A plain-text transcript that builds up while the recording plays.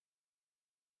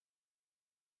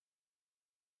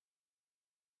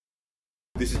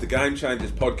This is the Game Changers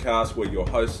podcast. We're your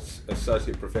hosts,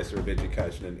 Associate Professor of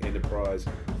Education and Enterprise,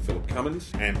 Philip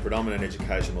Cummins. And Predominant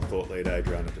Educational Thought Leader,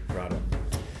 Adriana De Prado.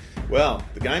 Well,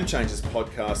 the Game Changers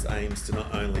podcast aims to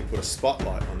not only put a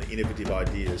spotlight on the innovative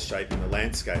ideas shaping the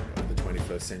landscape of the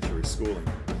 21st century schooling,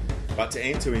 but to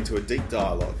enter into a deep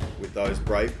dialogue with those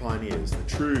brave pioneers, the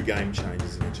true game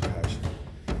changers in education.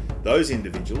 Those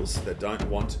individuals that don't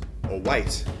want or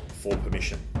wait for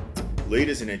permission.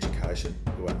 Leaders in education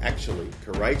who are actually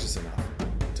courageous enough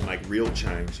to make real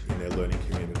change in their learning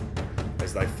community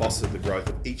as they foster the growth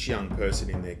of each young person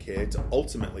in their care to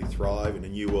ultimately thrive in a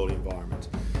new world environment.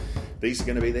 These are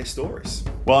going to be their stories.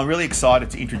 Well, I'm really excited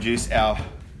to introduce our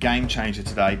game changer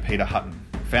today, Peter Hutton,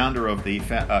 founder of the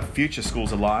Future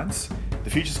Schools Alliance. The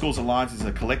Future Schools Alliance is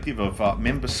a collective of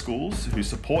member schools who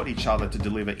support each other to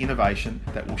deliver innovation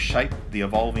that will shape the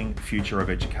evolving future of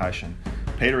education.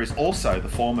 Peter is also the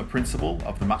former principal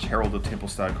of the much heralded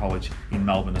Templestowe College in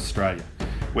Melbourne, Australia,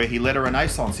 where he led a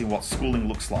renaissance in what schooling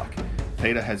looks like.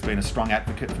 Peter has been a strong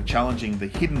advocate for challenging the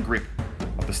hidden grip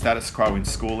of the status quo in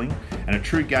schooling and a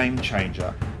true game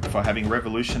changer for having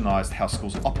revolutionised how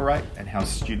schools operate and how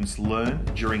students learn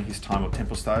during his time at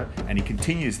Templestowe, and he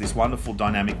continues this wonderful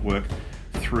dynamic work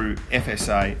through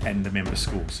FSA and the member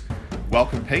schools.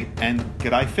 Welcome, Pete, and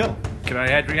g'day, Phil. G'day,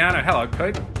 Adriana. Hello,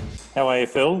 Pete. How are you,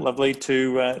 Phil? Lovely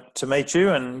to meet you,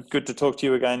 and good to talk to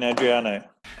you again, Adriano.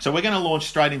 So we're going to launch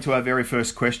straight into our very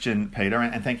first question, Peter,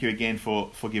 and thank you again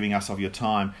for giving us of your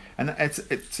time. And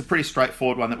it's a pretty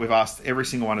straightforward one that we've asked every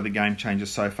single one of the game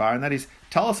changers so far, and that is,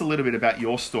 tell us a little bit about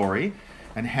your story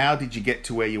and how did you get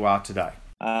to where you are today?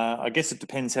 I guess it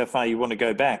depends how far you want to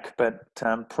go back, but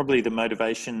probably the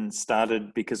motivation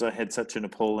started because I had such an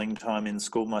appalling time in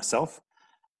school myself.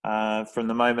 From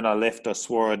the moment I left, I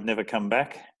swore I'd never come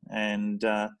back, and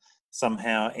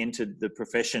somehow entered the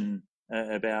profession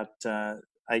about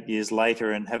 8 years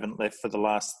later and haven't left for the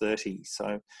last 30.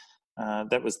 So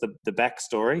that was the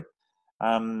backstory.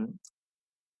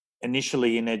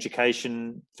 Initially in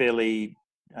education, fairly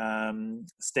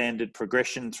standard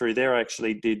progression through there. I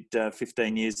actually did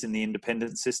 15 years in the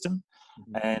independent system,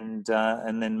 and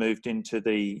then moved into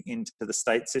the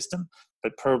state system.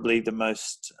 But probably the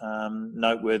most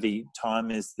noteworthy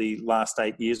time is the last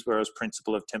 8 years where I was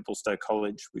principal of Templestowe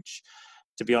College, which,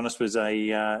 to be honest, was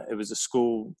a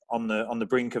school on the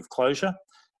brink of closure,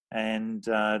 and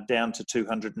down to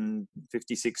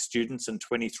 256 students and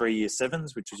 23 year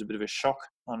sevens, which was a bit of a shock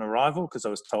on arrival because I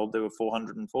was told there were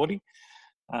 440.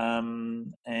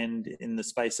 And in the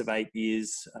space of 8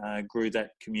 years, grew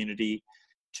that community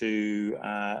to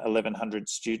 1,100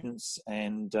 students,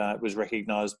 and was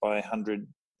recognised by 100,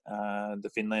 the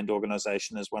Finland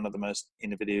organisation, as one of the most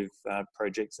innovative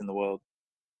projects in the world.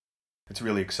 It's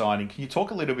really exciting. Can you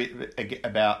talk a little bit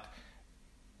about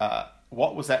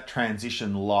what was that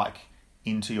transition like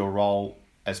into your role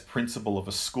as principal of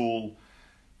a school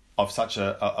of such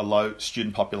a low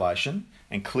student population?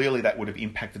 And clearly that would have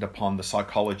impacted upon the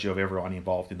psychology of everyone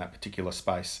involved in that particular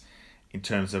space in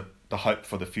terms of the hope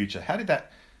for the future. How did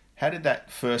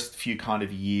that first few kind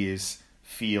of years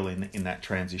feel in that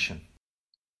transition?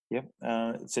 Yep,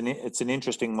 it's an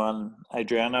interesting one,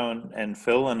 Adriano and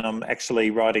Phil, and I'm actually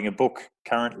writing a book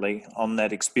currently on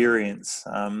that experience,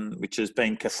 which has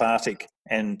been cathartic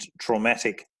and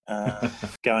traumatic,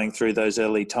 going through those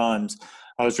early times.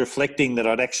 I was reflecting that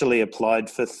I'd actually applied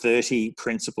for 30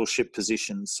 principalship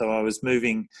positions. So I was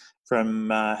moving from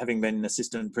having been an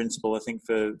assistant principal, I think,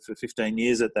 for 15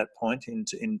 years at that point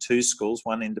in two schools,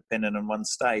 one independent and one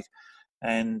state.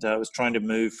 And I was trying to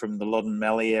move from the Loddon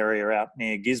Mallee area out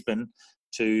near Gisborne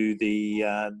to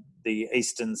the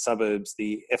eastern suburbs,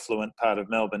 the affluent part of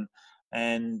Melbourne.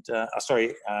 And no,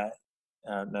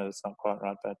 that's not quite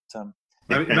right, but...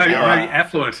 Maybe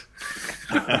affluent.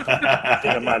 I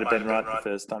think I might have been right the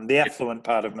first time. The affluent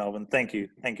part of Melbourne. Thank you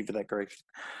for that correction.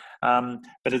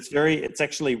 But it's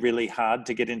actually really hard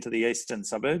to get into the eastern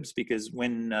suburbs, because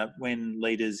when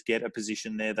leaders get a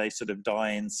position there, they sort of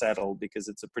die in saddle, because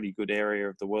it's a pretty good area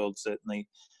of the world, certainly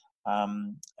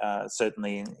in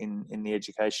the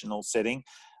educational setting.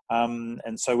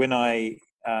 And so when I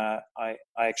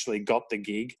actually got the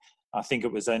gig, I think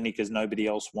it was only because nobody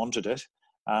else wanted it.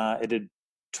 It had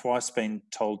twice been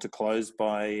told to close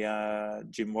by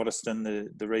Jim Waterston,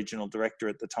 the regional director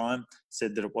at the time,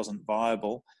 said that it wasn't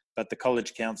viable, but the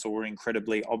College Council were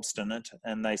incredibly obstinate,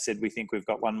 and they said, we think we've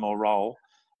got one more role.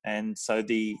 And so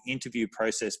the interview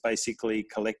process basically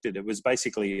collected, it was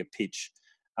basically a pitch.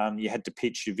 You had to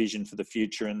pitch your vision for the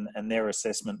future, and their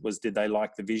assessment was, did they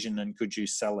like the vision and could you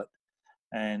sell it?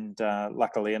 And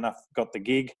luckily enough, got the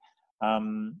gig.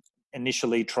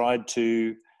 Initially tried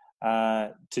to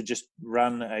to just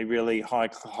run a really high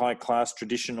class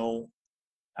traditional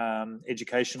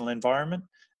educational environment.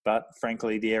 But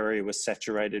frankly, the area was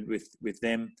saturated with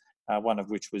them. One of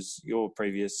which was your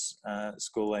previous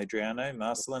school, Adriano,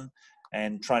 Marcelin,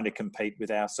 and trying to compete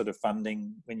with our sort of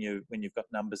funding when you've got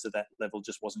numbers of that level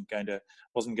just wasn't going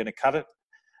to cut it.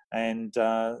 And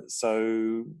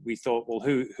so we thought, well,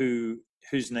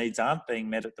 whose needs aren't being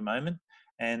met at the moment?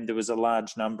 And there was a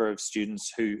large number of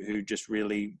students who just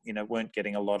really, weren't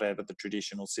getting a lot out of the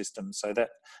traditional system. So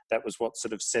that was what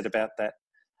sort of said about that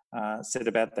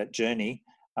journey.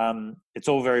 It's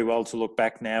all very well to look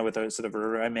back now with a sort of a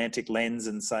romantic lens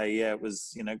and say, yeah, it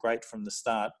was, great from the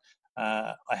start.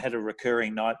 I had a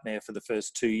recurring nightmare for the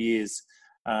first 2 years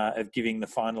of giving the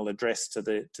final address to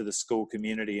the school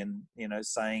community and,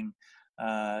 saying,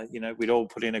 we'd all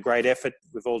put in a great effort.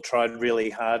 We've all tried really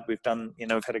hard. We've done,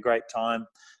 we've had a great time,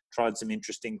 tried some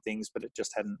interesting things, but it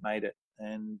just hadn't made it.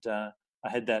 And I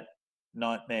had that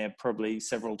nightmare probably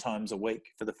several times a week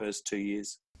for the first 2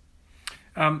 years.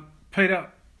 Peter,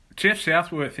 Jeff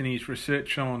Southworth, in his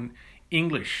research on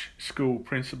English school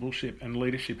principalship and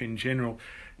leadership in general,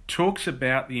 talks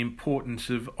about the importance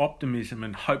of optimism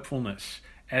and hopefulness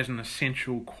as an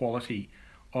essential quality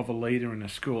of a leader in a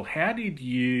school. How did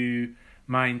you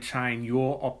maintain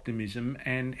your optimism,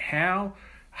 and how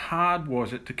hard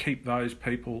was it to keep those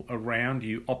people around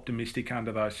you optimistic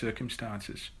under those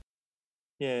circumstances?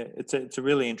 Yeah, it's a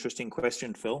really interesting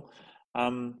question, Phil.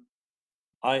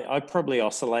 I probably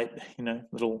oscillate,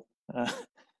 little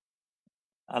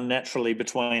unnaturally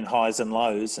between highs and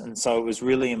lows, and so it was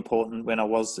really important when I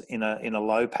was in a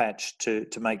low patch to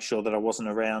make sure that I wasn't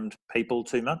around people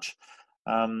too much,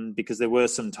 because there were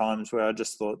some times where I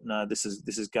just thought, no, this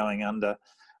is going under.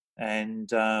 And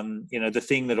the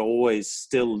thing that always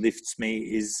still lifts me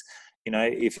is,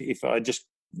 if I just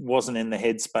wasn't in the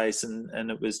headspace and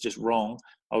it was just wrong,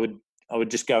 I would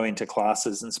just go into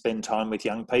classes and spend time with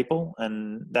young people,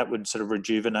 and that would sort of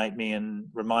rejuvenate me and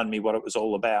remind me what it was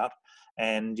all about.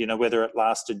 And, whether it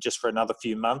lasted just for another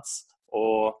few months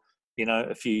or,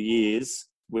 a few years,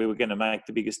 we were going to make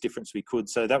the biggest difference we could.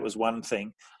 So that was one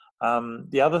thing.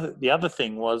 The other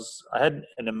thing was I had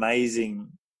an amazing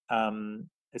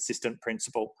assistant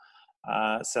principal,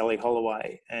 Sally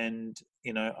Holloway, and,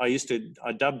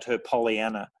 I dubbed her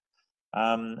Pollyanna.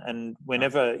 And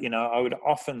whenever, I would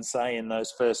often say in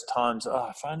those first times,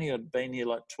 if only I'd been here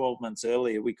like 12 months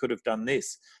earlier, we could have done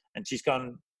this. And she's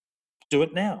gone, do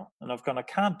it now. And I've gone, I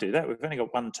can't do that. We've only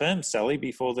got one term, Sally,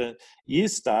 before the year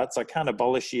starts. I can't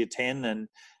abolish year 10 and,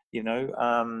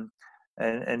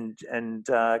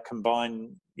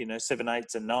 combine, 7,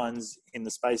 8s and 9s in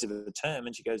the space of a term.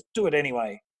 And she goes, do it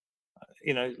anyway.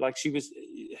 Like she was,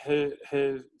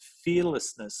 her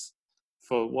fearlessness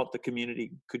for what the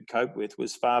community could cope with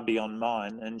was far beyond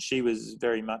mine. And she was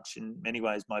very much, in many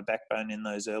ways, my backbone in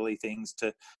those early things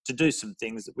to do some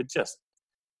things that were just,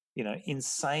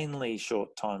 insanely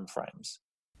short time frames.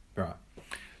 Right.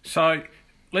 So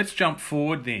let's jump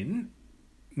forward then,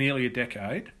 nearly a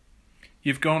decade.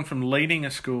 You've gone from leading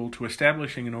a school to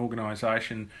establishing an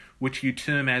organisation which you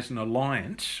term as an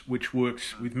alliance, which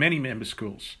works with many member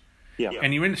schools. Yeah.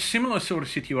 And you're in a similar sort of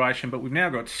situation, but we've now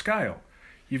got scale.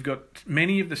 You've got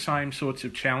many of the same sorts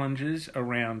of challenges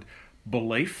around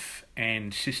belief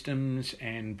and systems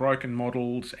and broken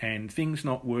models and things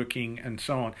not working and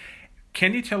so on.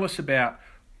 Can you tell us about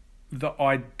the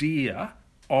idea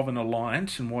of an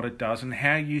alliance and what it does, and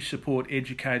how you support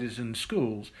educators and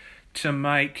schools to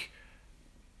make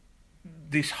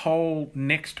this whole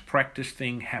next practice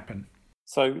thing happen?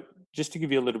 So just to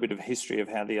give you a little bit of history of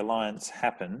how the alliance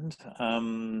happened,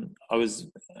 I was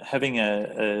having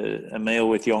a meal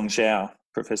with Yong Zhao,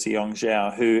 Professor Yong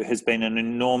Zhao, who has been an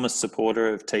enormous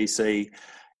supporter of TC,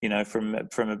 from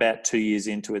about 2 years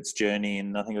into its journey.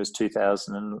 And I think it was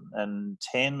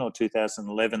 2010 or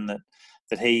 2011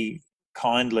 that he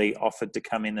kindly offered to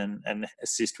come in and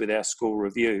assist with our school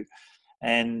review.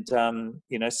 And,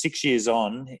 6 years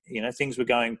on, things were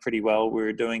going pretty well. We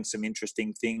were doing some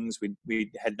interesting things.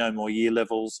 We had no more year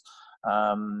levels.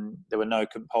 There were no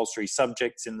compulsory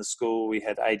subjects in the school. We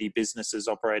had 80 businesses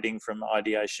operating from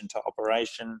ideation to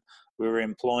operation. We were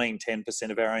employing 10%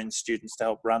 of our own students to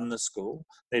help run the school.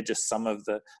 They're just some of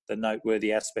the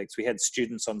noteworthy aspects. We had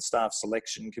students on staff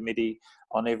selection committee,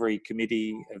 on every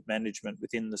committee of management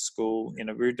within the school.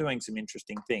 We were doing some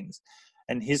interesting things.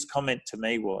 And his comment to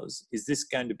me was, is this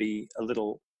going to be a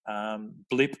little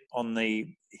blip on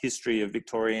the history of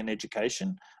Victorian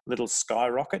education, little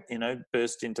skyrocket,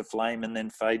 burst into flame and then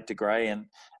fade to grey and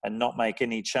not make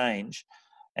any change?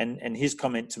 And his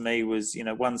comment to me was,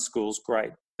 one school's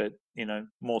great, but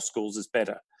more schools is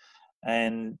better.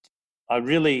 And I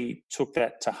really took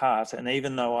that to heart. And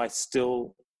even though I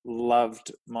still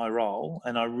loved my role,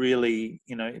 and I really,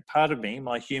 part of me,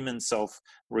 my human self,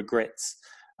 regrets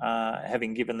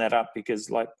having given that up, because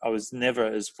like I was never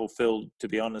as fulfilled, to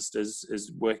be honest,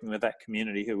 as working with that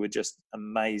community, who were just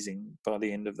amazing by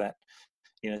the end of that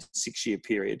 6-year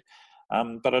period.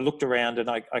 But I looked around and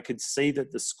I could see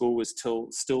that the school was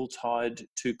still tied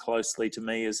too closely to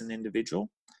me as an individual.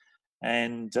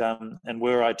 And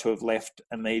were I to have left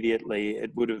immediately,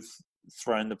 it would have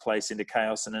thrown the place into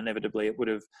chaos, and inevitably it would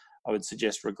have, I would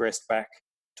suggest, regressed back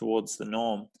towards the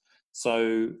norm.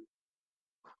 So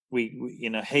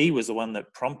he was the one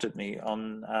that prompted me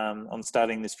on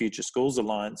starting this Future Schools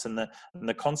Alliance, and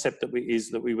the concept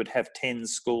is that we would have 10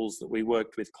 schools that we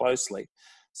worked with closely.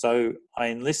 So I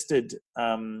enlisted.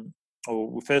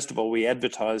 First of all, we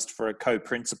advertised for a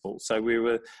co-principal. So we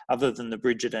were, other than the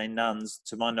Brigidine Nuns,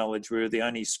 to my knowledge, we were the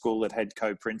only school that had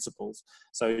co-principals.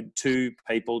 So 2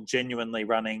 people genuinely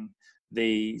running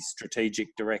the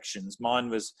strategic directions. Mine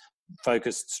was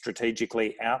focused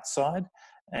strategically outside,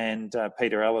 and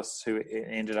Peter Ellis, who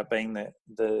ended up being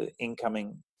the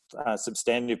incoming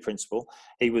substantive principal,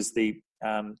 he was the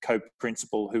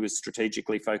co-principal who was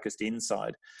strategically focused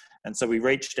inside. And so we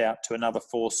reached out to another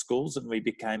 4 schools, and we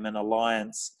became an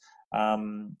alliance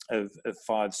of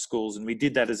 5 schools. And we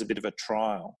did that as a bit of a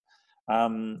trial.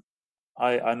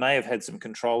 I may have had some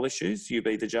control issues, you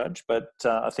be the judge, but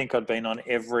I think I'd been on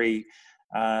every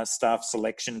staff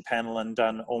selection panel and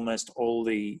done almost all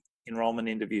the enrolment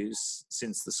interviews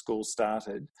since the school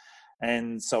started.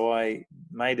 And so I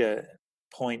made a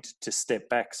point to step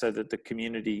back so that the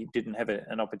community didn't have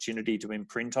an opportunity to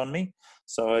imprint on me.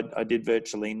 So I did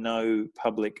virtually no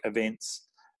public events,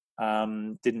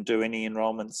 didn't do any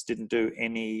enrolments, didn't do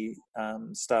any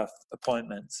staff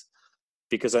appointments,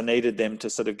 because I needed them to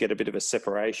sort of get a bit of a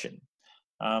separation.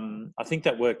 I think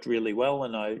that worked really well,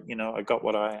 and I got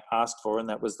what I asked for, and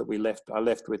that was that I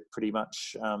left with pretty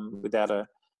much without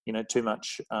too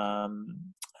much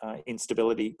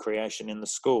instability creation in the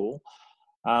school.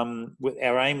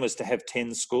 Our aim was to have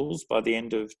 10 schools by the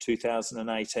end of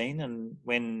 2018. And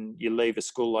when you leave a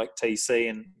school like TC,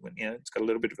 and it's got a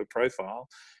little bit of a profile,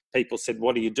 people said,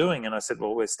 "What are you doing?" And I said,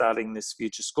 "Well, we're starting this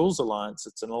Future Schools Alliance.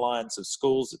 It's an alliance of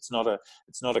schools. It's not a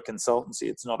consultancy.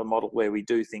 It's not a model where we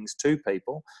do things to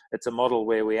people. It's a model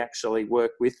where we actually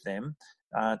work with them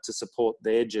to support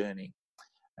their journey."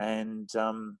 And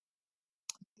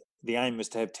the aim was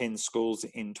to have 10 schools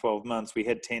in 12 months. We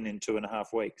had 10 in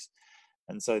 2.5 weeks.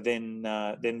 And so then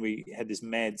we had this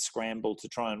mad scramble to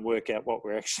try and work out what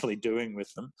we're actually doing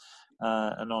with them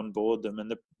and onboard them.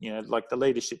 And the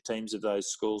leadership teams of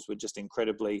those schools were just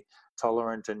incredibly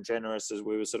tolerant and generous as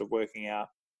we were sort of working out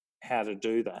how to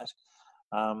do that.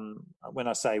 When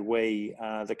I say we,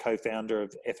 the co-founder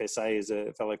of FSA is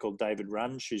a fellow called David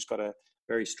Runge, who's got a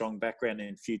very strong background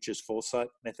in futures foresight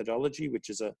methodology, which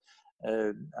is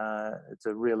it's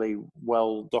a really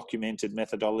well documented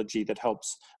methodology that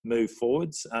helps move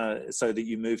forwards so that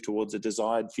you move towards a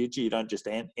desired future. You don't just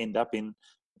end up in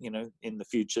the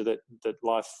future that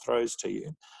life throws to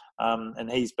you. And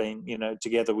he's been,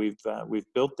 together we've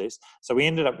built this. So we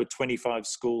ended up with 25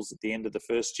 schools at the end of the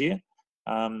first year.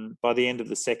 By the end of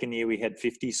the second year, we had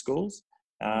 50 schools,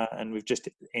 and we've just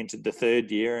entered the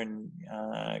third year. And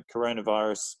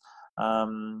coronavirus,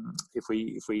 if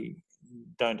we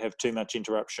don't have too much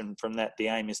interruption from that, the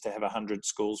aim is to have 100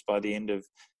 schools by the end of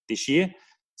this year.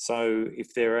 So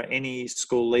if there are any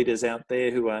school leaders out there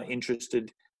who are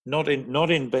interested, not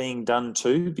in being done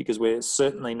to, because we're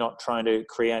certainly not trying to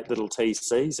create little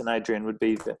TCs, and Adriana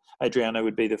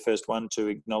would be the first one to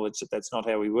acknowledge that that's not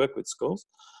how we work with schools.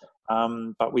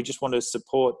 But we just want to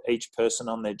support each person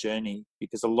on their journey,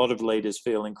 because a lot of leaders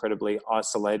feel incredibly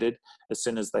isolated as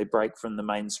soon as they break from the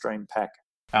mainstream pack.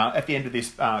 At the end of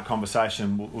this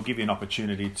conversation, we'll give you an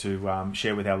opportunity to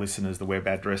share with our listeners the web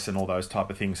address and all those type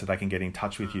of things so they can get in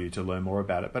touch with you to learn more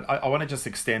about it. But I want to just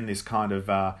extend this kind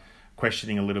of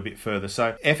questioning a little bit further.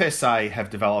 So FSA have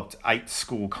developed 8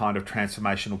 school kind of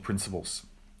transformational principles.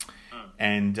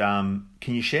 And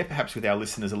can you share perhaps with our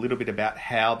listeners a little bit about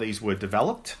how these were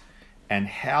developed and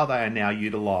how they are now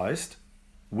utilised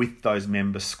with those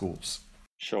member schools?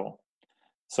 Sure.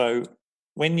 So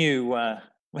when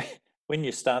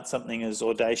you start something as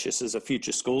audacious as a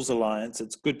Future Schools Alliance,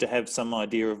 it's good to have some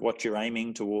idea of what you're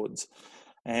aiming towards.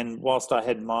 And whilst I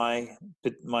had my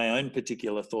own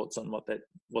particular thoughts on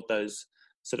what those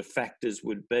sort of factors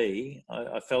would be,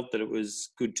 I felt that it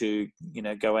was good to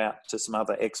go out to some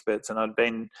other experts. And I'd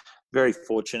been very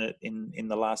fortunate in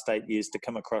the last 8 years to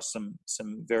come across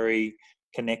some very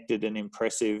connected and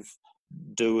impressive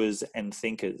doers and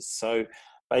thinkers. So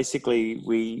basically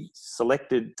we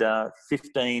selected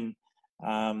 15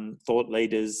 thought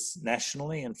leaders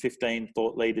nationally and 15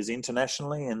 thought leaders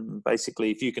internationally. And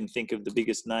basically, if you can think of the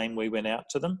biggest name, we went out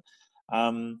to them.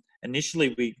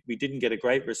 Initially, we didn't get a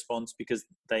great response because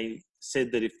they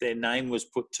said that if their name was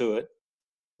put to it,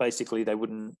 basically they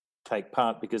wouldn't take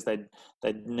part because they'd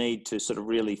need to sort of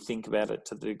really think about it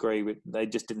to the degree they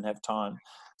just didn't have time.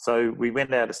 So we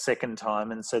went out a second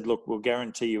time and said, look, we'll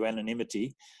guarantee you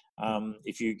anonymity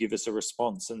if you give us a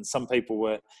response. And some people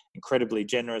were incredibly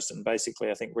generous and basically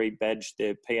I think rebadged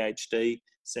their PhD,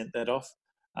 sent that off.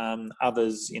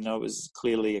 Others, it was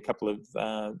clearly a couple of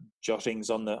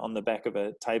jottings on the back of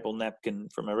a table napkin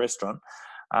from a restaurant.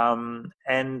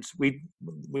 And we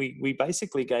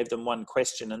basically gave them one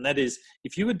question, and that is,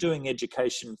 if you were doing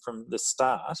education from the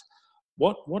start,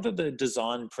 what are the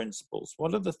design principles?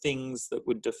 What are the things that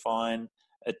would define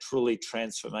a truly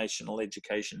transformational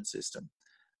education system?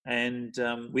 And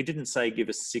we didn't say give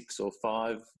us 6 or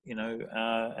 5,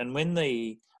 and when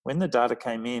the data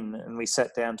came in and we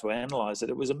sat down to analyse it,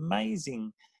 it was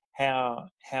amazing how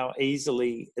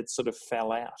easily it sort of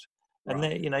fell out. And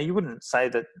Right. then, you wouldn't say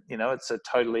that, it's a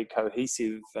totally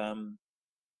cohesive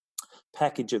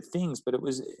package of things, but it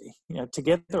was,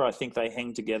 together, I think they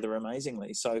hang together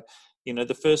amazingly. So,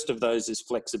 the first of those is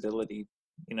flexibility,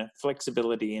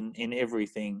 flexibility in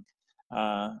everything,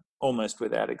 almost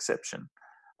without exception.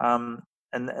 And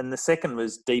the second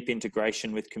was deep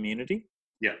integration with community.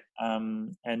 Yeah.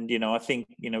 And, I think,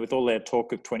 with all our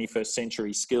talk of 21st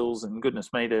century skills, and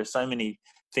goodness me, there are so many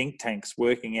think tanks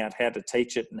working out how to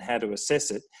teach it and how to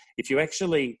assess it. If you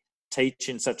actually teach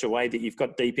in such a way that you've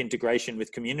got deep integration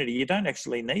with community, you don't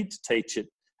actually need to teach it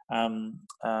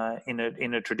in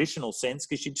a traditional sense,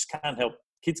 because you just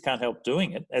kids can't help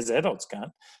doing it, as adults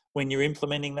can't, when you're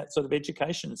implementing that sort of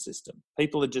education system.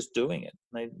 People are just doing it.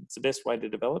 It's the best way to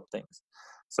develop things.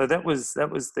 So that was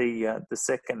the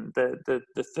second.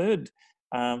 The third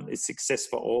is success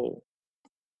for all.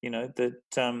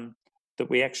 That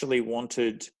we actually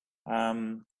wanted,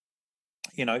 young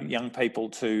people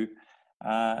to,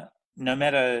 no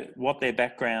matter what their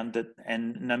background,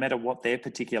 and no matter what their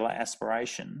particular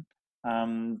aspiration,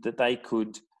 that they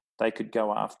could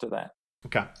go after that.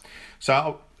 Okay, so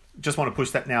I just want to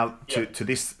push that now to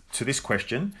this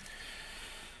question.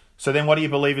 So then, what do you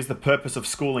believe is the purpose of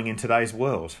schooling in today's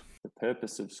world? The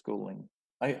purpose of schooling,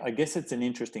 I guess it's an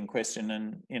interesting question,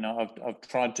 and I've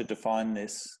tried to define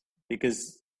this,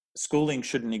 because schooling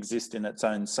shouldn't exist in its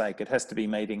own sake. It has to be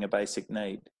meeting a basic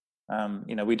need.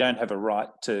 We don't have a right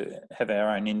to have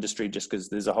our own industry just because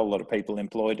there's a whole lot of people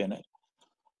employed in it.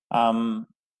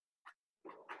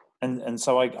 And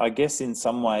so I guess in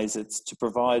some ways it's to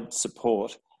provide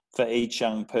support for each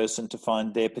young person to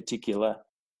find their particular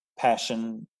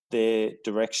passion, their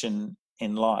direction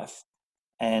in life.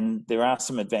 And there are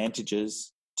some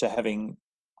advantages to having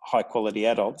high quality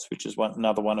adults, which is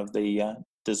another one of the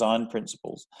design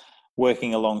principles,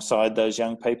 working alongside those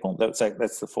young people. That's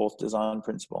the fourth design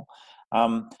principle.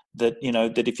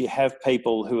 That if you have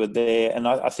people who are there, and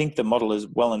I think the model has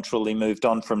well and truly moved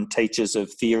on from teachers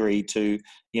of theory to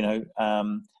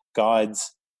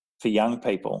guides for young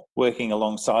people, working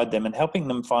alongside them and helping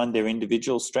them find their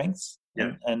individual strengths,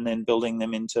 and then building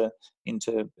them into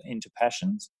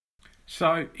passions.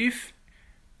 So if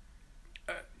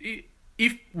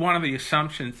one of the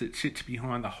assumptions that sits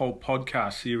behind the whole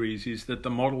podcast series is that the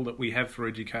model that we have for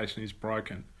education is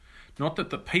broken, not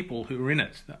that the people who are in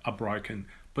it are broken,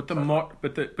 but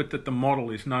that the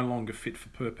model is no longer fit for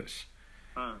purpose.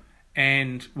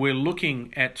 And we're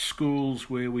looking at schools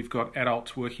where we've got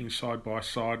adults working side by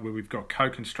side, where we've got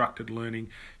co-constructed learning,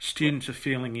 students are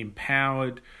feeling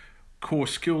empowered, core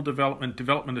skill development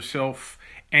of self,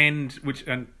 and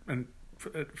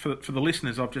for the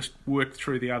listeners, I've just worked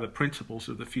through the other principles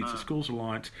of the Future Schools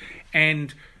Alliance,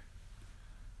 and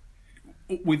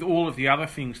with all of the other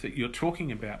things that you're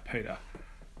talking about, Peter,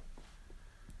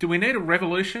 do we need a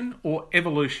revolution or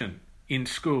evolution in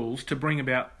schools to bring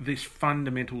about this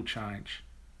fundamental change?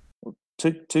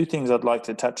 Two things I'd like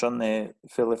to touch on there,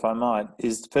 Phil, if I might,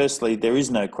 is firstly, there is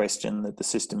no question that the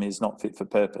system is not fit for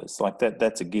purpose. Like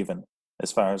that's a given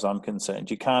as far as I'm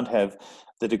concerned. You can't have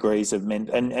the degrees of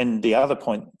and the other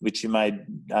point which you made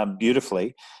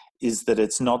beautifully is that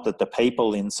it's not that the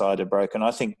people inside are broken.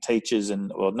 I think teachers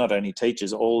not only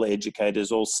teachers, all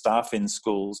educators, all staff in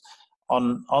schools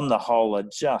on the whole are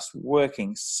just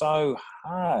working so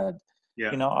hard.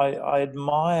 Yeah. I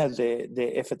admire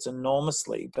their efforts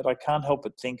enormously, but I can't help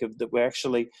but think of that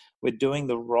we're doing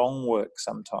the wrong work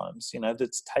sometimes,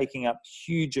 that's taking up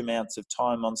huge amounts of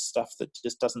time on stuff that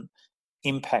just doesn't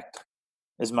impact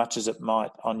as much as it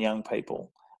might on young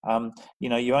people.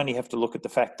 You only have to look at the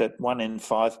fact that 1 in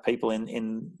 5 people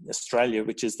in Australia,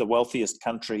 which is the wealthiest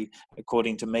country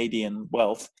according to median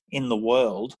wealth in the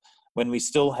world, when we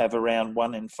still have around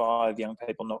 1 in 5 young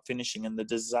people not finishing, and the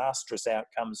disastrous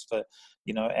outcomes for,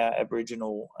 our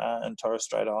Aboriginal and Torres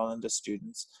Strait Islander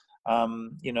students,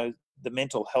 the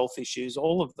mental health issues,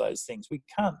 all of those things, we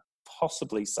can't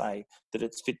possibly say that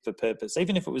it's fit for purpose.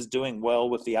 Even if it was doing well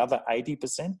with the other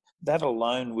 80%, that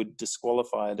alone would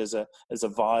disqualify it as a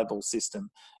viable system.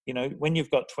 When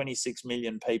you've got 26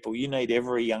 million people, you need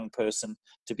every young person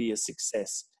to be a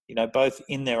success, both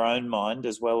in their own mind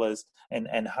as well as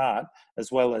and heart,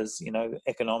 as well as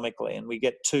economically. And we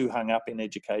get too hung up in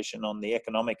education on the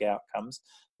economic outcomes,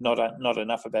 not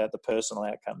enough about the personal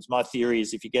outcomes. My theory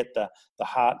is if you get the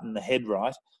heart and the head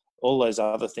right, all those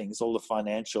other things, all the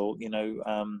financial,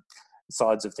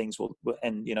 sides of things will,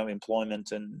 and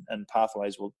employment and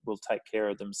pathways will take care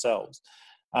of themselves.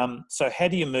 So how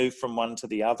do you move from one to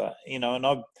the other?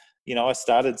 I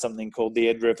started something called the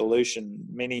Ed Revolution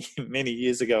many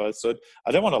years ago. I said,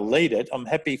 I don't want to lead it. I'm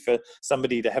happy for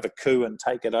somebody to have a coup and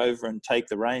take it over and take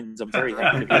the reins. I'm very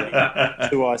happy to be a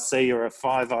 2IC or a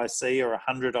 5IC or a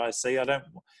 100IC. I don't.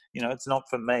 It's not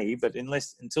for me, but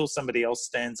until somebody else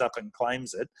stands up and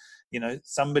claims it,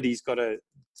 somebody's got to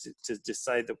just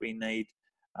say that we need,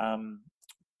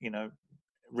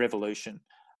 revolution.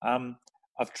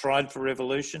 I've tried for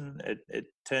revolution. It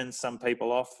turns some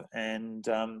people off, and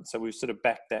so we've sort of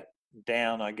backed that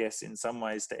down, I guess, in some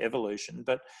ways to evolution.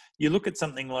 But you look at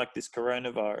something like this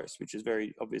coronavirus, which is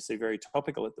obviously very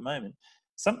topical at the moment.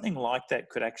 Something like that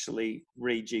could actually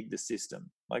rejig the system.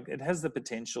 Like, it has the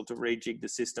potential to rejig the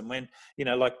system when,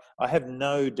 I have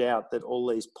no doubt that all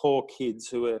these poor kids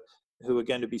who are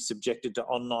going to be subjected to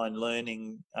online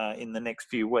learning in the next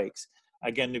few weeks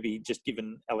are going to be just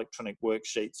given electronic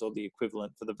worksheets or the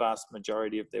equivalent for the vast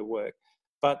majority of their work.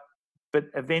 But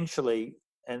eventually,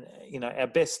 and our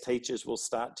best teachers will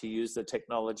start to use the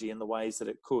technology in the ways that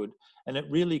it could, and it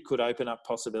really could open up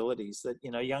possibilities that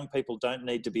young people don't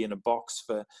need to be in a box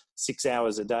for 6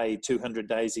 hours a day, 200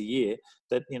 days a year.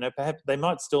 That perhaps they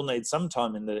might still need some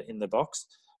time in the box,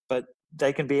 but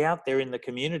they can be out there in the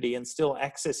community and still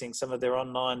accessing some of their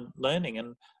online learning.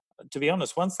 And to be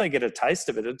honest, once they get a taste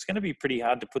of it, it's going to be pretty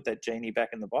hard to put that genie back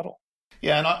in the bottle.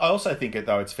 Yeah, and I also think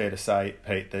it's fair to say,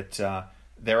 Pete, that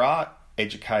there are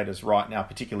educators right now,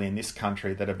 particularly in this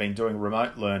country, that have been doing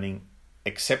remote learning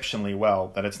exceptionally well,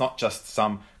 that it's not just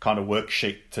some kind of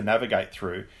worksheet to navigate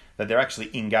through, that they're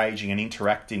actually engaging and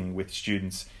interacting with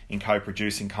students in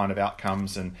co-producing kind of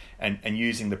outcomes and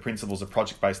using the principles of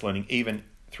project-based learning even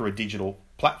through a digital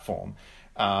platform.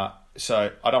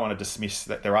 So I don't want to dismiss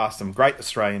that there are some great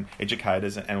Australian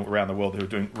educators and around the world who are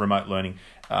doing remote learning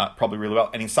probably really well.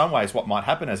 And in some ways, what might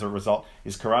happen as a result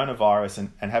is coronavirus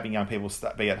and having young people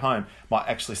be at home might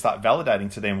actually start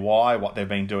validating to them why what they've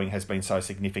been doing has been so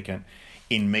significant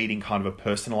in meeting kind of a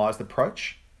personalised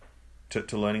approach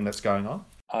to learning that's going on.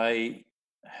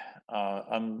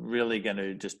 I'm really going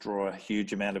to just draw a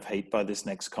huge amount of heat by this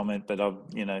next comment, but I'm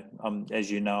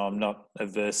not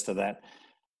averse to that.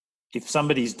 If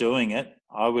somebody's doing it,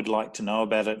 I would like to know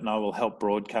about it, and I will help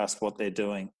broadcast what they're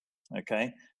doing,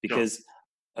 okay? Because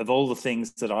of all the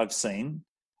things that I've seen,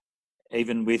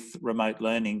 even with remote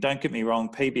learning, don't get me wrong,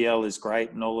 PBL is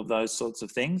great and all of those sorts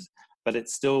of things, but it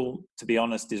still, to be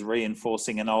honest, is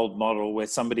reinforcing an old model where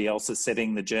somebody else is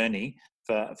setting the journey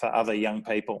for other young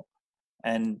people.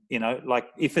 And,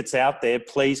 if it's out there,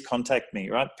 please contact me,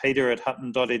 right?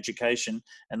 Peter@hutton.education,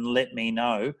 and let me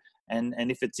know.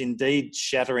 And if it's indeed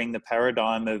shattering the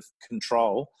paradigm of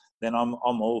control, then I'm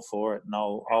all for it, and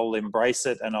I'll embrace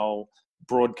it, and I'll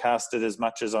broadcast it as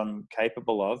much as I'm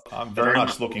capable of. I'm very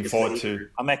much looking forward to.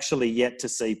 I'm actually yet to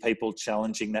see people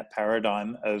challenging that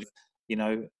paradigm of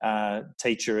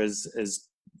teacher as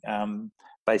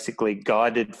basically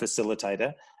guided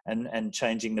facilitator, and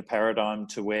changing the paradigm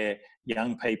to where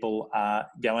young people are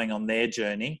going on their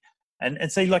journey.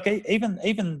 And see, like even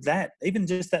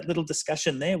just that little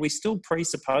discussion there, we're still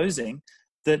presupposing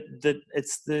that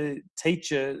it's the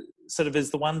teacher sort of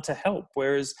is the one to help.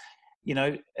 Whereas,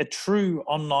 a true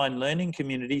online learning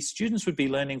community, students would be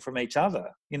learning from each other.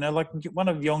 Like one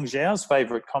of Yong Zhao's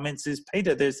favourite comments is,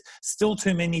 Peter, there's still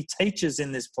too many teachers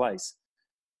in this place.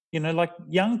 Like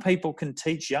young people can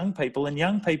teach young people, and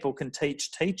young people can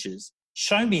teach teachers.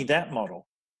 Show me that model.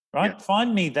 Right? Yeah.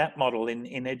 Find me that model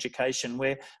in education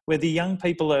where the young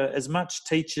people are as much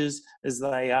teachers as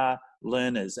they are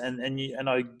learners. And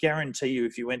I guarantee you,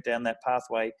 if you went down that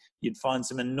pathway, you'd find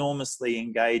some enormously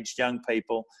engaged young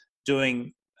people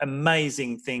doing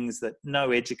amazing things that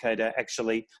no educator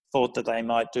actually thought that they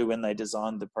might do when they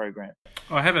designed the program.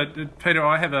 Peter.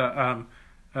 I have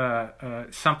a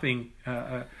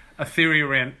theory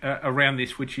around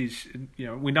this, which is,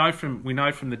 we know from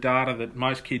the data that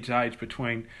most kids aged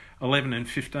between 11 and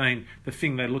 15, the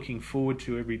thing they're looking forward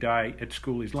to every day at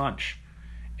school is lunch,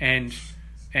 and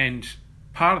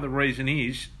part of the reason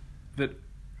is that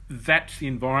that's the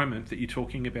environment that you're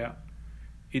talking about.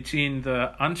 It's in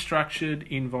the unstructured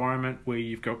environment where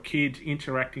you've got kids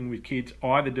interacting with kids,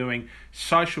 either doing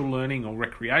social learning or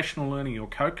recreational learning or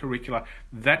co-curricular.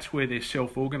 That's where they're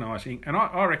self-organising. And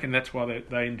I reckon that's why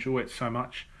they enjoy it so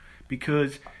much,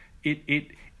 because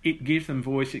it gives them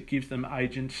voice, it gives them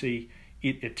agency,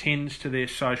 it attends to their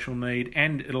social need,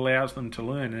 and it allows them to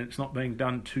learn, and it's not being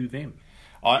done to them.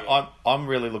 I'm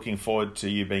really looking forward to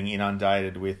you being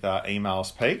inundated with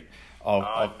emails, Pete. I'm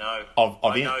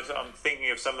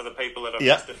thinking of some of the people that I've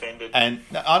just offended. And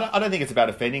I don't think it's about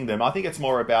offending them. I think it's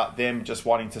more about them just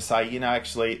wanting to say,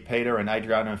 actually, Peter and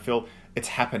Adriana and Phil, it's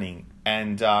happening.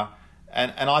 And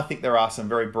I think there are some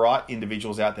very bright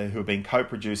individuals out there who have been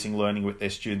co-producing learning with their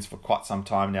students for quite some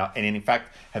time now, and in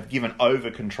fact have given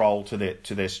over control to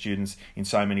their students in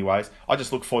so many ways. I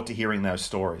just look forward to hearing those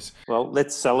stories. Well,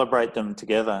 let's celebrate them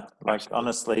together,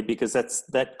 honestly, because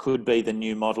that could be the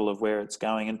new model of where it's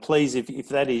going. And please, if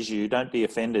that is you, don't be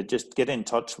offended. Just get in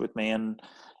touch with me, and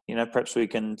perhaps we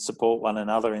can support one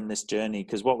another in this journey,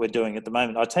 because what we're doing at the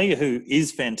moment, I tell you who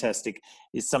is fantastic,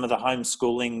 is some of the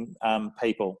homeschooling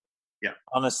people. Yeah,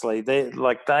 honestly, they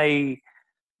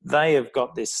have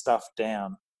got this stuff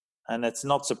down, and it's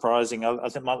not surprising. I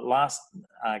think my last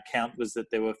count was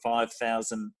that there were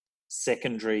 5,000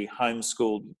 secondary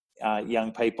homeschooled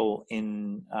young people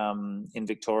in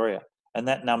Victoria, and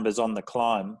that number's on the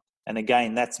climb. And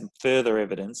again, that's further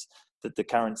evidence that the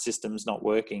current system's not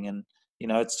working. And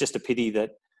it's just a pity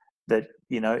that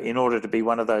in order to be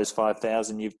one of those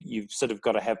 5,000, you've sort of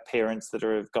got to have parents that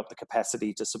have got the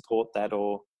capacity to support that,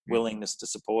 or willingness to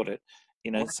support it.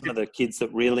 Some of the kids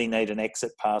that really need an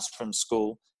exit pass from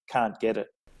school can't get it.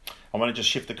 I want to just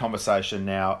shift the conversation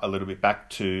now a little bit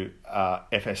back to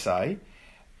FSA.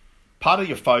 Part of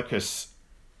your focus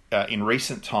in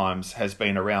recent times has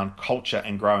been around culture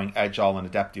and growing agile and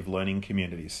adaptive learning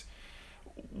communities.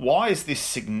 Why is this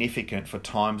significant for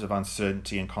times of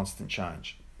uncertainty and constant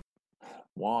change?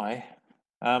 Why?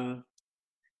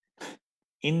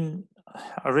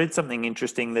 I read something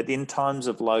interesting, that in times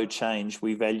of low change,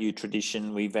 we value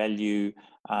tradition, we value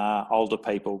older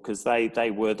people, because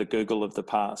they were the Google of the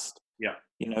past. Yeah.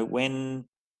 When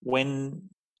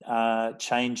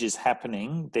change is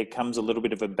happening, there comes a little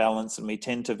bit of a balance, and we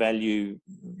tend to value,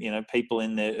 people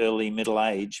in their early middle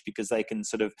age, because they can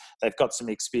they've got some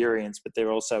experience, but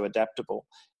they're also adaptable.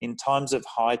 In times of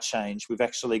high change, we've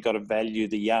actually got to value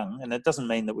the young, and it doesn't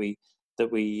mean that we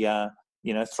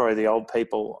throw the old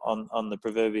people on the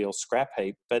proverbial scrap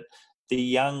heap, but the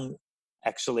young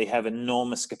actually have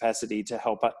enormous capacity to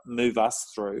help move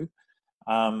us through,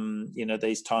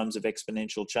 these times of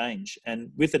exponential change.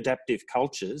 And with adaptive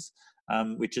cultures,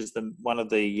 which is one of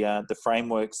the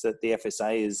frameworks that the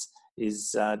FSA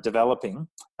is developing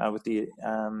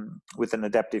with an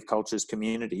adaptive cultures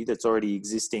community that's already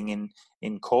existing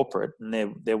in corporate,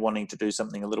 and they're wanting to do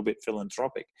something a little bit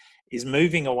philanthropic, is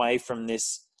moving away from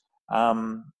this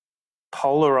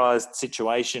polarized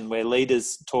situation where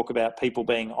leaders talk about people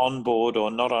being on board or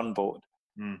not on board.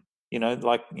 Whether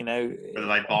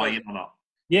they buy in or not.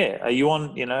 Yeah. Are you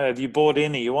on, have you bought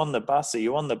in? Are you on the bus? Are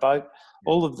you on the boat?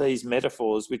 All of these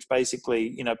metaphors, which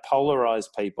basically, polarize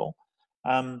people.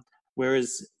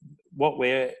 Whereas what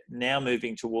we're now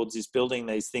moving towards is building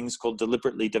these things called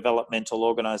deliberately developmental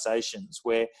organizations,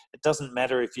 where it doesn't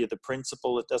matter if you're the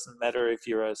principal, it doesn't matter if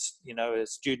you're a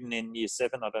student in year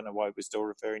 7. I don't know why we're still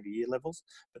referring to year levels,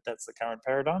 but that's the current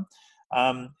paradigm.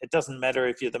 It doesn't matter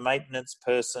if you're the maintenance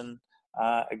person,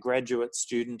 a graduate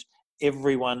student.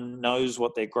 Everyone knows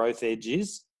what their growth edge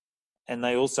is, and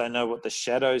they also know what the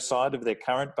shadow side of their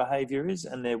current behavior is,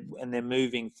 and they're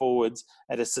moving forwards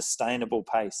at a sustainable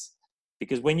pace.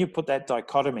 Because when you put that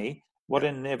dichotomy, what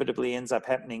inevitably ends up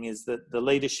happening is that the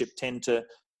leadership tend to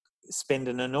spend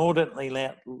an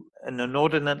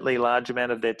inordinately large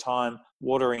amount of their time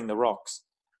watering the rocks,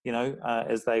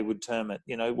 as they would term it,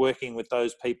 working with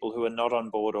those people who are not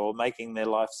on board, or making their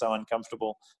life so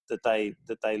uncomfortable that they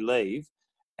leave.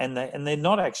 And they're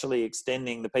not actually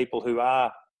extending the people who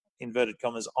are, inverted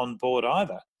commas, on board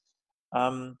either.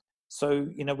 So,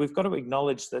 we've got to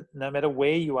acknowledge that no matter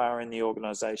where you are in the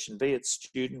organisation, be it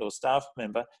student or staff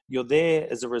member, you're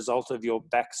there as a result of your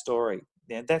backstory.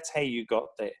 That's how you got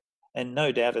there. And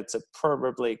no doubt it's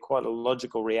probably quite a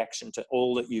logical reaction to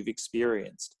all that you've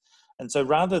experienced. And so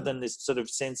rather than this sort of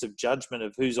sense of judgment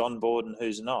of who's on board and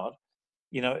who's not,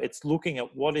 it's looking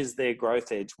at what is their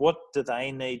growth edge, what do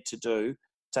they need to do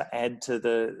to add to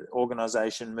the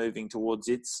organisation moving towards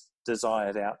its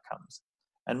desired outcomes.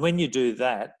 And when you do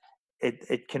that,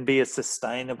 it can be a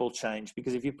sustainable change,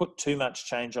 because if you put too much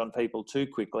change on people too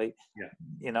quickly,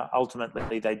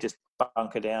 ultimately they just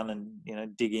bunker down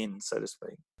and, dig in, so to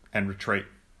speak. And retreat.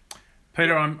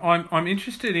 Peter, I'm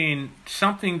interested in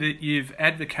something that you've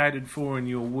advocated for in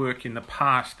your work in the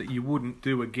past that you wouldn't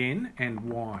do again, and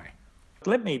why.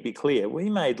 Let me be clear.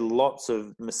 We made lots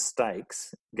of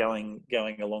mistakes going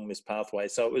along this pathway.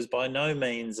 So it was by no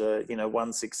means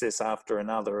one success after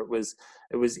another. It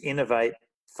was innovate,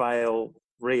 fail,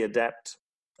 readapt,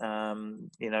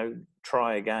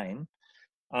 try again.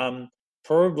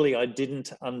 Probably I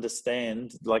didn't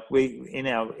understand. Like in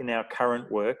our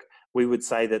current work, we would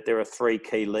say that there are 3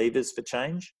 key levers for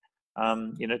change.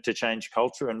 To change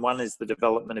culture, and one is the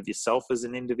development of yourself as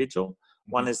an individual.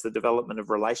 One is the development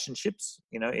of relationships,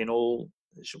 in all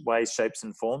ways, shapes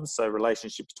and forms. So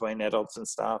relationships between adults and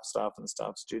staff and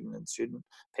staff, student and student,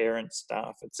 parents,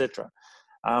 staff, etc.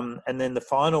 And then the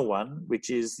final one, which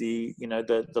is the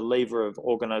lever of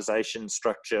organisation,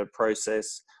 structure,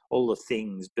 process, all the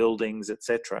things, buildings,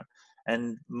 etc.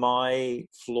 And my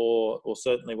flaw, or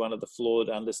certainly one of the flawed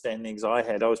understandings I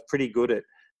had, I was pretty good at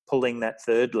pulling that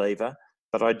third lever,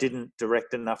 but I didn't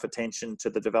direct enough attention to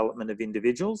the development of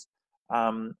individuals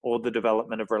or the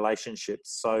development of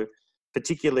relationships. So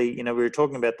particularly, we were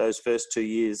talking about those first 2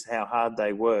 years, how hard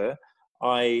they were.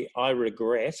 I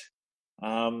regret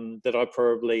that I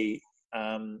probably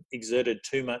exerted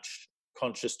too much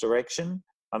conscious direction.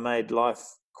 I made life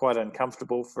quite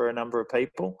uncomfortable for a number of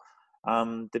people,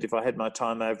 that if I had my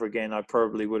time over again, I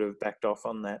probably would have backed off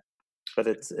on that. But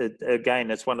it's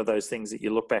one of those things that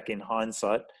you look back in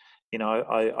hindsight.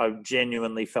 I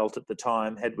genuinely felt at the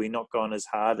time, had we not gone as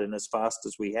hard and as fast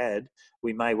as we had,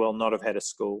 we may well not have had a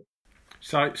school.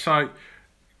 So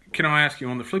can I ask you,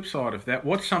 on the flip side of that,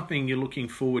 what's something you're looking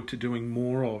forward to doing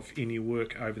more of in your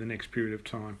work over the next period of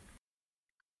time?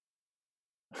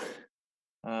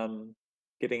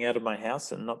 Getting out of my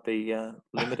house and not be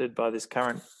limited by this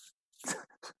current...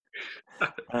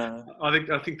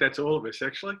 I think that's all of us,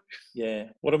 actually. Yeah.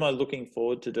 What am I looking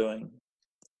forward to doing?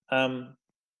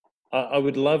 I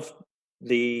would love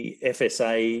the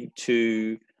FSA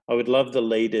I would love the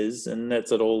leaders, and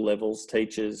that's at all levels,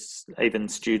 teachers, even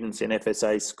students in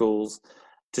FSA schools,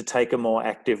 to take a more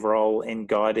active role in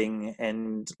guiding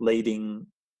and leading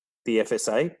the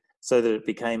FSA, so that it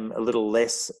became a little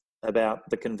less about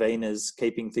the conveners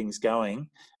keeping things going.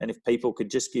 And if people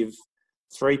could just give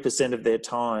 3% of their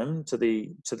time to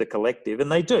the collective, and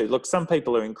they do. Look, some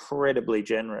people are incredibly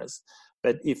generous,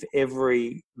 but if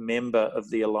every member of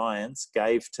the Alliance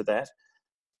gave to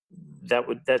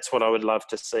that's what I would love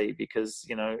to see, because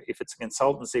if it's a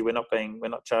consultancy, we're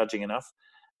not charging enough,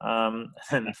 and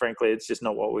frankly, it's just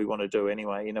not what we want to do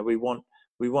anyway. We want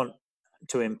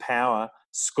to empower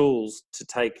schools to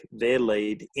take their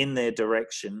lead in their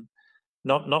direction.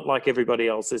 Not like everybody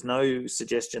else. There's no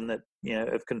suggestion that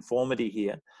of conformity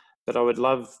here, but I would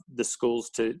love the schools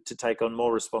to take on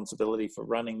more responsibility for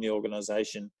running the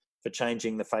organisation, for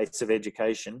changing the face of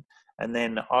education, and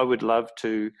then I would love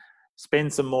to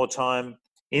spend some more time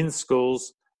in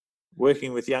schools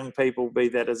working with young people, be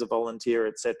that as a volunteer,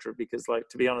 etc. Because,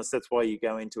 to be honest, that's why you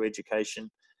go into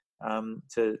education,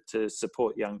 to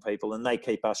support young people, and they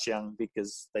keep us young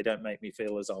because they don't make me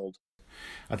feel as old.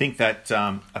 I think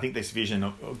this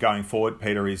vision going forward,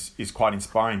 Peter, is quite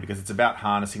inspiring, because it's about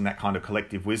harnessing that kind of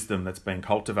collective wisdom that's been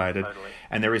cultivated. Totally.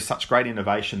 And there is such great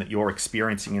innovation that you're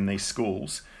experiencing in these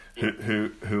schools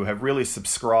who have really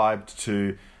subscribed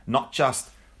to not just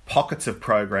pockets of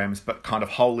programs, but kind of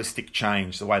holistic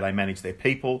change, the way they manage their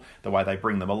people, the way they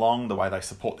bring them along, the way they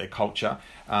support their culture,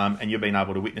 and you've been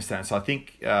able to witness that. So I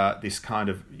think this kind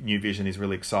of new vision is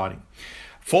really exciting.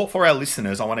 For our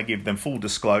listeners, I want to give them full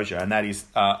disclosure, and that is,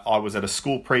 I was at a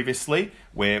school previously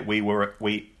where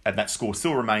we at that school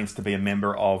still remains to be a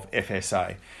member of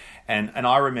FSA, and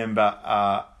I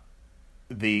remember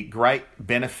the great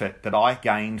benefit that I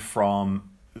gained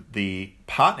from the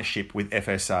partnership with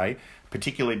FSA,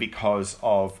 particularly because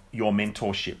of your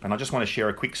mentorship. And I just want to share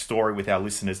a quick story with our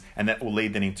listeners, and that will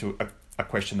lead them into a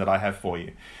question that I have for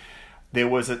you. There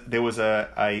was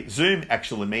a Zoom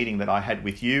actual meeting that I had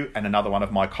with you and another one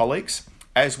of my colleagues,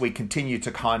 as we continue to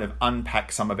kind of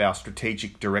unpack some of our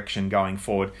strategic direction going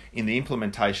forward in the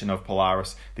implementation of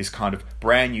Polaris, this kind of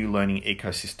brand new learning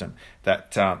ecosystem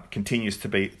that continues to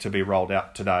be rolled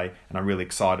out today, and I'm really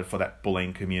excited for that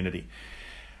bullying community.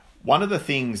 One of the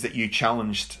things that you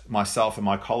challenged myself and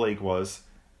my colleague was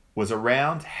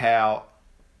around how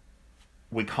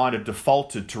we kind of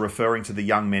defaulted to referring to the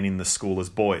young men in the school as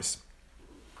boys.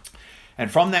 And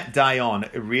from that day on,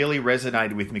 it really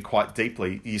resonated with me quite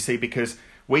deeply, you see, because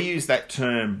we use that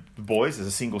term, boys, as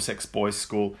a single-sex boys'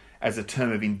 school, as a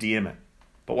term of endearment.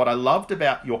 But what I loved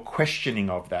about your questioning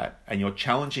of that and your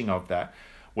challenging of that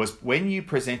was when you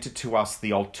presented to us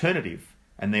the alternative,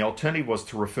 and the alternative was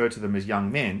to refer to them as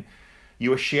young men, you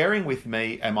were sharing with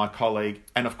me and my colleague,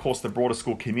 and of course the broader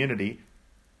school community,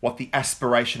 what the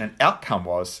aspiration and outcome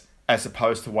was, as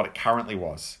opposed to what it currently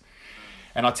was.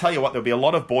 And I tell you what, there'll be a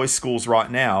lot of boys' schools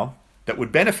right now that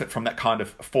would benefit from that kind of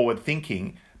forward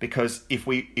thinking, because if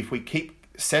we keep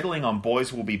settling on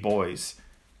boys will be boys,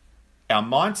 our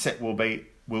mindset will be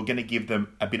we're going to give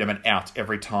them a bit of an out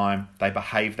every time they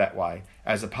behave that way,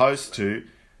 as opposed to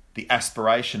the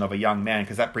aspiration of a young man,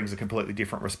 because that brings a completely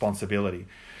different responsibility.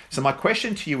 So my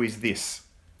question to you is this: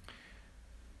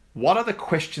 what are the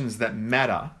questions that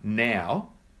matter now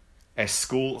as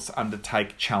schools undertake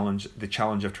the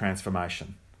challenge of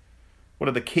transformation? What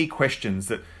are the key questions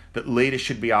that leaders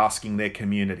should be asking their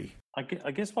community? I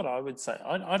guess what I would say,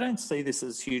 I don't see this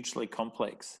as hugely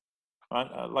complex, right?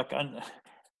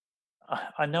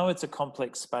 I know it's a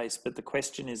complex space, but the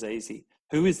question is easy.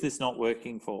 Who is this not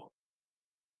working for?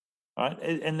 Right?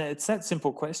 And it's that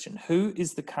simple question. Who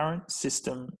is the current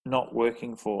system not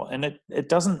working for? And it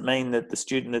doesn't mean that the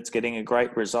student that's getting a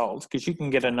great result, because you can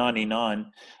get a 99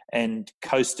 and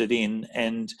coast it in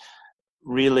and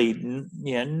really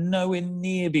nowhere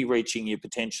near be reaching your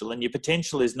potential. And your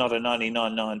potential is not a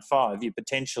 99.95. Your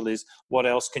potential is what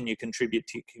else can you contribute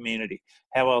to your community?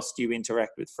 How else do you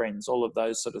interact with friends? All of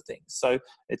those sort of things. So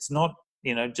it's not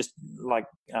just like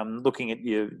looking at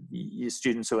your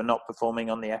students who are not performing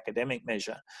on the academic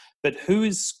measure, but who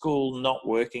is school not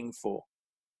working for?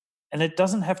 And it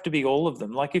doesn't have to be all of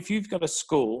them. Like if you've got a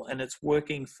school and it's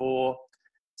working for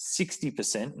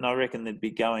 60%, and I reckon they'd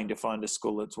be going to find a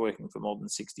school that's working for more than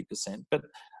 60%, but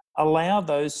allow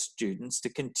those students to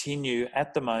continue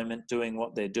at the moment doing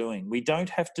what they're doing. We don't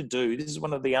have to this is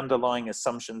one of the underlying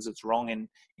assumptions that's wrong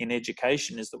in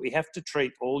education, is that we have to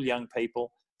treat all young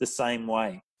people the same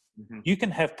way. Mm-hmm. You can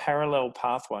have parallel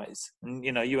pathways, and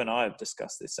you and I have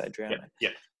discussed this, Adriano. Yeah.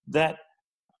 That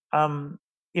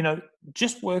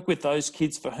just work with those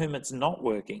kids for whom it's not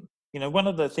working. One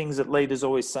of the things that leaders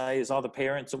always say is, the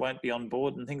parents won't be on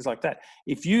board and things like that.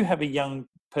 If you have a young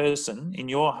person in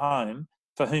your home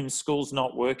for whom school's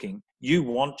not working, you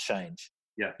want change.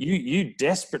 Yeah. You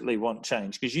desperately want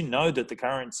change because you know that the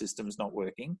current system's not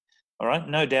working. All right.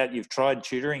 No doubt you've tried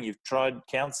tutoring, you've tried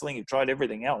counselling, you've tried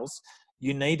everything else.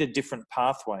 You need a different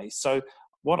pathway. So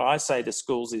what I say to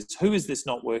schools is, who is this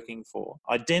not working for?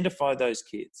 Identify those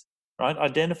kids, right?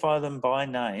 Identify them by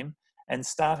name and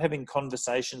start having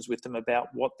conversations with them about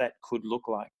what that could look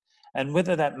like. And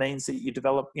whether that means that you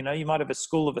develop, you might have a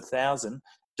school of 1,000,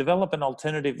 develop an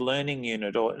alternative learning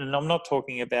unit, and I'm not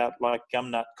talking about like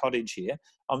Gumnut Cottage here.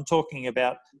 I'm talking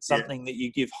about something that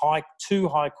you give two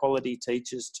high quality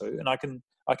teachers to, and I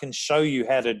can show you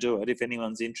how to do it if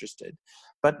anyone's interested.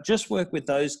 But just work with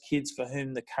those kids for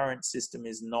whom the current system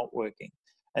is not working.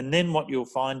 And then what you'll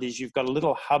find is you've got a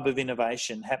little hub of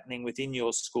innovation happening within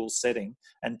your school setting,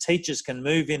 and teachers can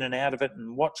move in and out of it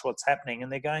and watch what's happening. And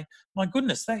they're going, my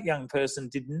goodness, that young person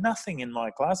did nothing in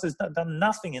my class, has done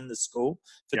nothing in the school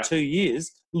for 2 years.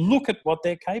 Look at what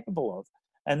they're capable of.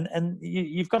 And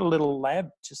you've got a little lab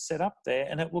to set up there,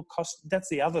 and it will cost. That's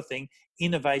the other thing.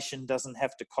 Innovation doesn't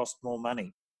have to cost more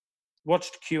money.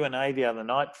 Watched Q&A the other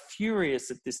night,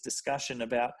 furious at this discussion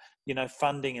about,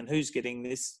 funding and who's getting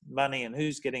this money and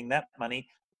who's getting that money.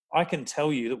 I can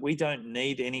tell you that we don't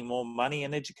need any more money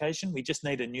in education. We just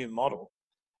need a new model.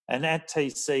 And at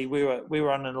TC, we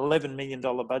were on an $11 million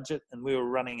budget and we were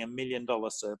running $1 million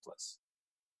surplus.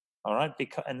 All right.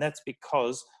 And that's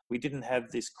because we didn't have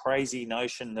this crazy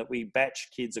notion that we batch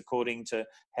kids according to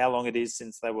how long it is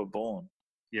since they were born.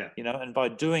 Yeah. And by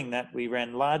doing that, we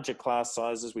ran larger class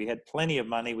sizes. We had plenty of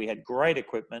money. We had great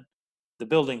equipment. The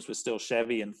buildings were still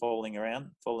shabby and falling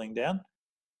down.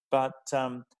 But,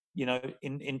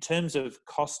 in terms of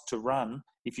cost to run,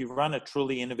 if you run a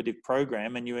truly innovative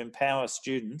program and you empower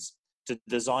students to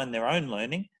design their own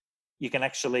learning, you can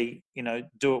actually,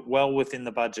 do it well within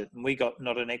the budget. And we got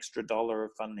not an extra dollar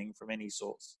of funding from any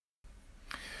source.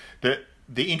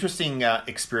 the interesting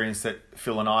experience that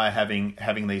Phil and I are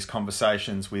having these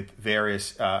conversations with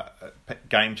various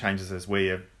game changers, as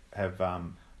we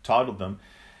have titled them,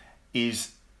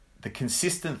 is the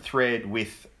consistent thread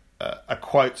with a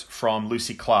quote from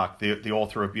Lucy Clark, the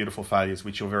author of Beautiful Failures,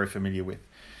 which you're very familiar with.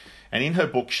 And in her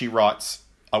book, she writes,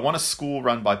 "I want a school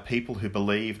run by people who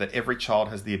believe that every child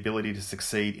has the ability to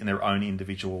succeed in their own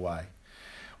individual way."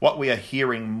 What we are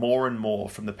hearing more and more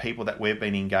from the people that we've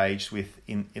been engaged with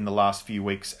in the last few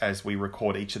weeks as we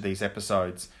record each of these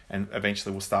episodes, and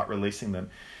eventually we'll start releasing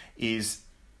them, is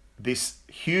this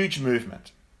huge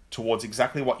movement towards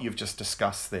exactly what you've just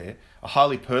discussed there, a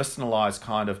highly personalised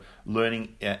kind of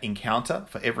learning encounter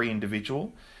for every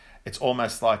individual. It's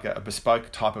almost like a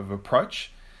bespoke type of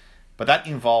approach, but that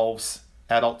involves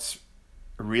adults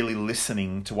really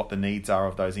listening to what the needs are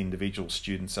of those individual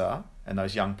students are and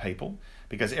those young people,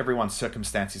 because everyone's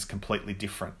circumstance is completely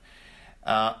different.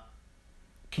 Can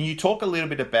you talk a little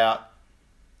bit about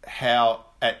how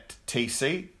at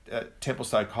TC,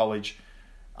 Templestowe College,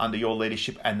 under your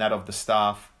leadership and that of the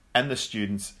staff and the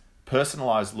students,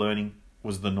 personalised learning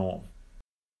was the norm?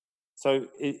 So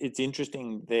it's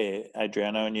interesting there,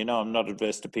 Adriano, and I'm not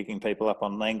adverse to picking people up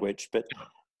on language, but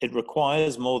it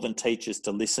requires more than teachers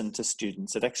to listen to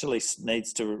students. It actually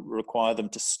needs to require them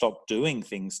to stop doing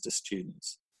things to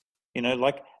students.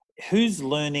 Like, whose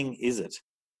learning is it?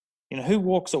 Who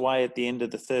walks away at the end of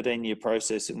the 13-year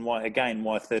process, and why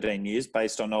 13 years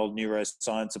based on old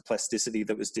neuroscience of plasticity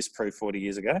that was disproved 40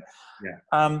 years ago?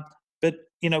 Yeah. But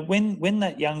when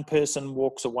that young person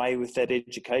walks away with that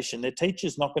education, their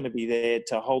teacher's not going to be there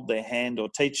to hold their hand or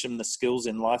teach them the skills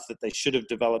in life that they should have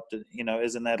developed,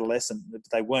 as an adolescent. But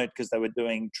they weren't, because they were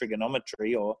doing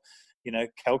trigonometry or,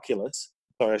 calculus.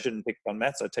 Sorry, I shouldn't pick on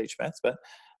maths. I teach maths, but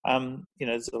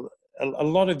there's a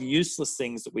lot of useless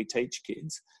things that we teach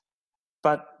kids,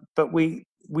 but we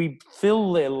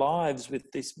fill their lives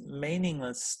with this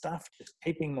meaningless stuff, just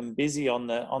keeping them busy on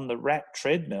the rat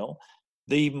treadmill.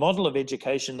 The model of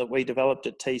education that we developed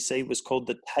at TC was called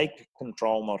the take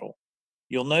control model.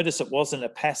 You'll notice it wasn't a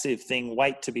passive thing,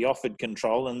 wait to be offered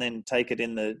control and then take it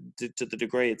to the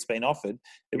degree it's been offered.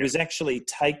 It was actually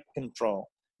take control.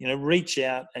 Reach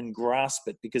out and grasp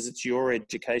it, because it's your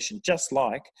education, just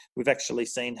like we've actually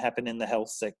seen happen in the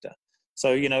health sector.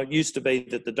 So, it used to be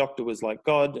that the doctor was like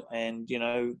God, and,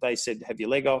 they said, have your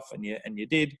leg off, and you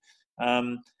did.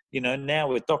 Now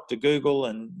with Dr. Google,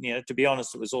 and, to be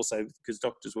honest, it was also because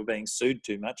doctors were being sued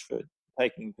too much for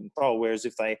taking control. Whereas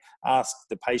if they ask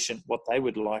the patient what they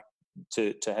would like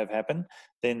to have happen,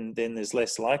 then there's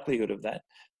less likelihood of that.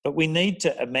 But we need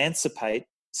to emancipate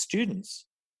students.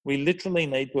 We literally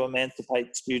need to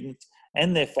emancipate students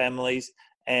and their families,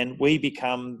 and we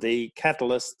become the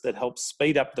catalyst that helps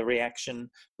speed up the reaction.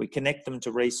 We connect them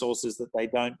to resources that they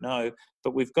don't know,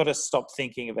 but we've got to stop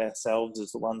thinking of ourselves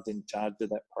as the ones in charge of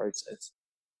that process.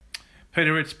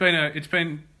 Peter, it's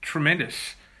been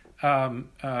tremendous trying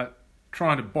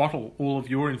to bottle all of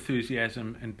your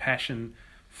enthusiasm and passion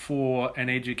for an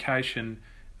education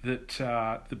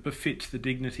that befits the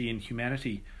dignity and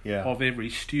humanity of every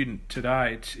student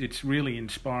today. It's really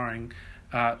inspiring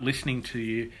listening to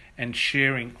you and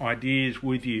sharing ideas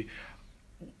with you.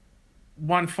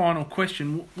 One final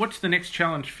question: what's the next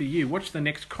challenge for you? What's the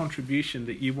next contribution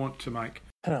that you want to make?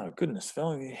 Oh goodness,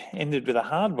 Phil, you ended with a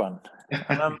hard one.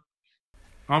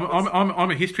 I'm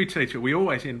a history teacher. We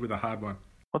always end with a hard one.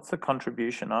 What's the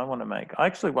contribution I want to make? I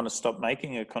actually want to stop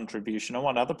making a contribution. I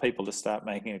want other people to start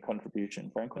making a contribution,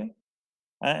 frankly.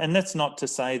 And that's not to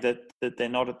say that they're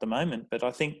not at the moment, but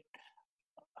I think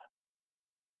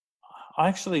I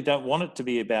actually don't want it to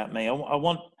be about me. I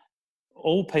want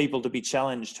all people to be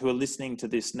challenged who are listening to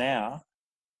this now.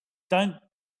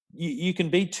 You can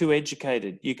be too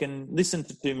educated. You can listen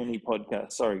to too many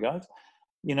podcasts. Sorry, guys.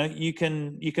 You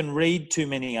can read too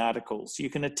many articles. You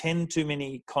can attend too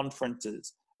many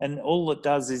conferences. And all it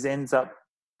does is ends up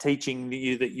teaching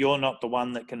you that you're not the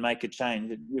one that can make a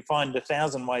change. You find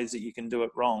 1,000 ways that you can do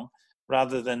it wrong,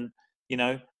 rather than,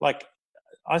 like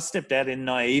I stepped out in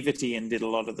naivety and did a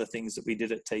lot of the things that we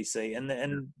did at TC.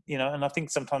 And I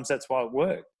think sometimes that's why it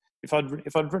worked. If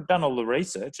I'd done all the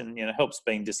research, and, helps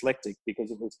being dyslexic because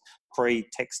it was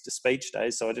pre-text to speech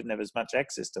days, so I didn't have as much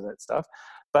access to that stuff.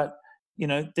 But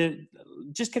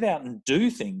just get out and do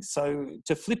things. So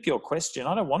to flip your question,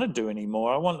 I don't want to do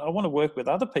anymore. I want to work with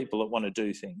other people that want to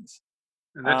do things.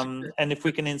 And if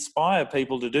we can inspire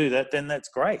people to do that, then that's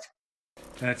great.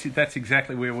 That's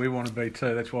exactly where we want to be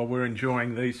too. That's why we're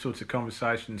enjoying these sorts of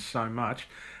conversations so much.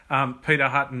 Peter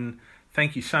Hutton,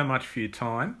 thank you so much for your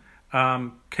time.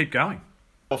 Keep going.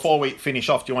 Before we finish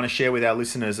off, do you want to share with our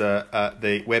listeners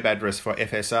the web address for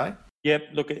FSA? Yep,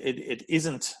 look, it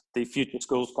isn't the Future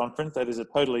Schools Conference. That is a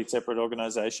totally separate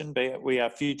organisation. We are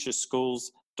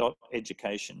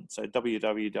futureschools.education. So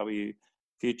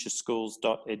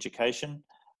www.futureschools.education.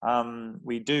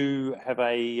 We do have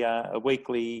a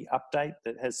weekly update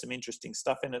that has some interesting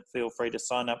stuff in it. Feel free to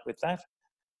sign up with that.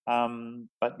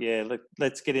 But yeah,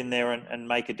 let's get in there and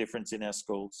make a difference in our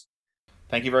schools.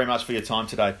 Thank you very much for your time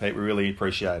today, Pete. We really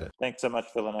appreciate it. Thanks so much,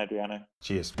 Phil and Adriano.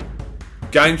 Cheers.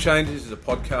 Game Changers is a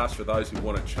podcast for those who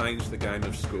want to change the game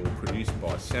of school, produced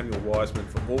by Samuel Wiseman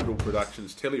for Orbital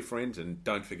Productions. Tell your friends and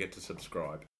don't forget to subscribe.